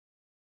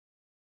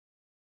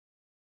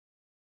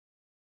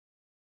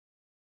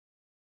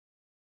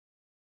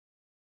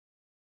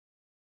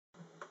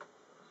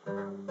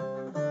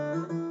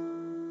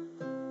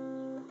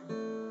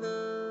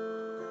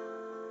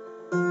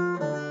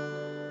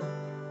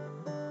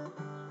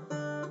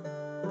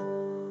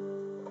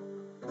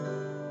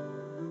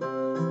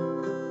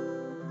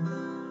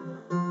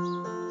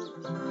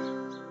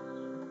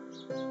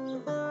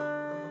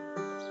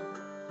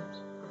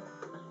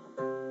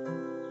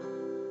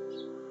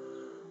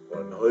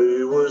When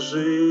I was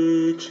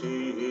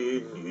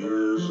 18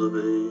 years of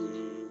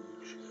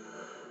age,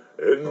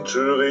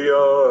 into the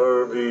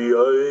army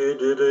I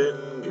did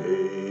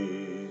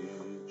engage.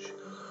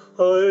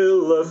 I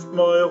left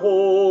my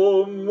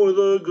home with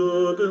a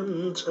good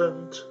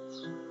intent,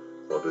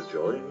 for to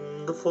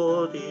join the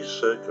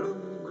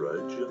 42nd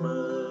Regiment.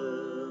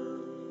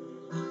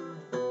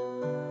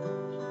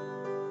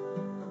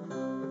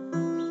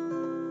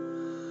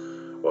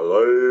 While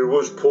I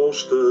was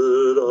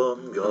posted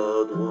on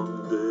guard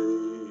one day,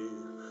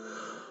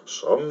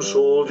 some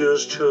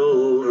soldiers'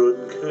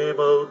 children came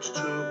out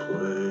to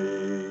play.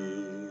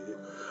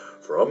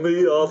 From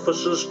the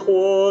officers'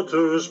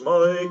 quarters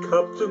my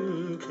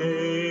captain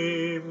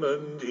came,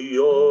 and he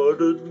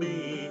ordered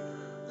me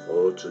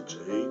for to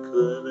take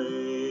their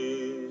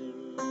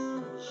names.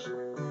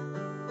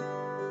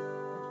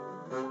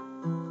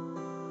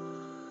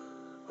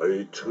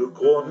 I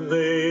took one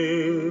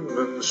name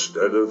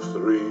instead of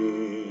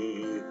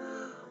three.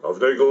 Of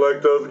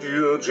neglect of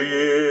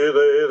duty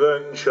they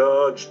then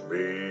charged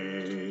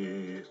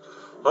me.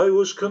 I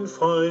was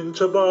confined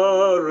to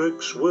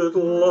barracks with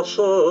loss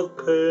of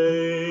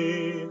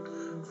pay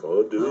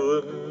for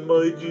doing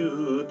my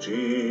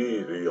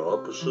duty the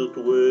opposite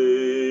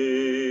way.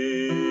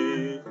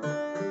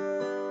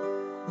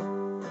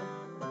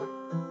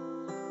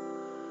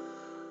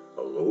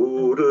 A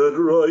loaded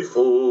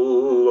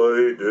rifle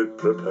I did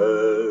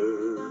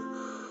prepare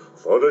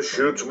for to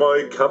shoot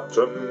my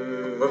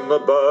captain in the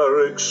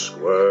barrack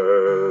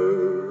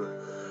square.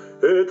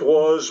 It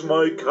was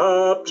my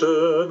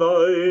captain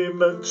I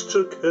meant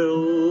to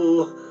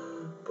kill,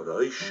 but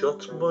I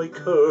shot my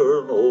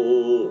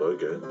colonel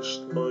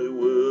against my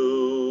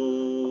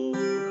will.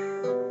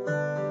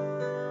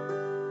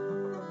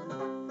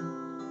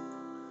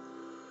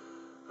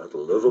 At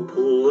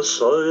Liverpool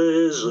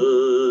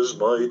Assizes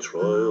my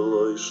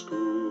trial I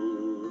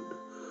stood,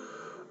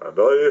 and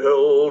I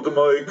held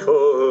my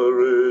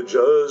courage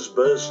as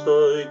best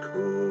I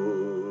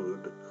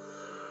could.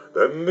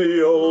 Then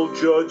the old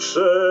judge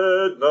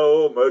said,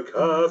 "Now,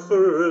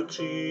 McCafferty,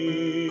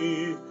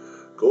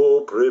 go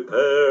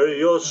prepare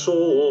your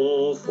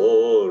soul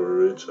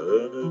for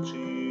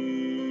eternity."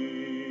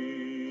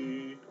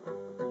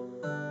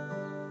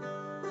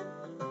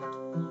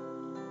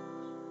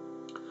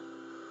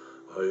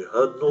 I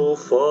had no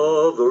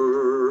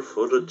father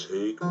for to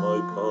take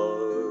my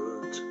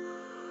part,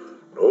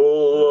 no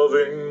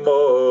loving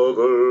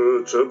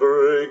mother to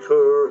break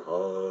her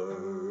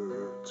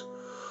heart.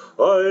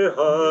 I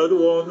had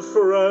one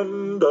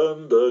friend,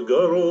 and the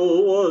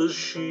girl was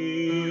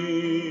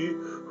she,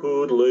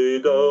 who'd lay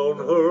down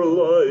her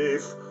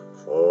life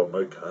for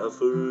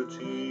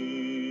McCafferty.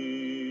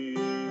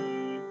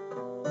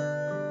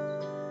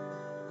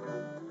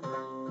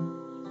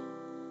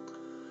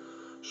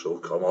 So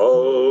come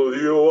all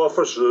you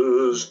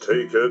officers,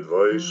 take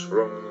advice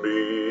from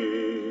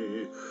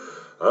me,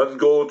 and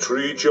go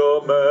treat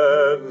your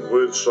men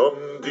with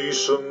some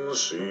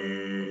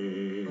decency.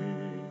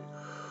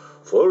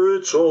 For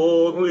it's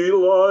only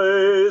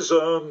lies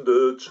and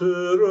a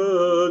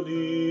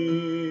tyranny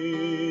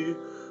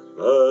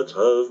that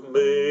have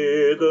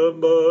made a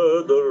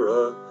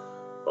murderer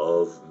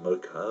of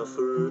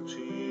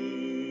McCafferty.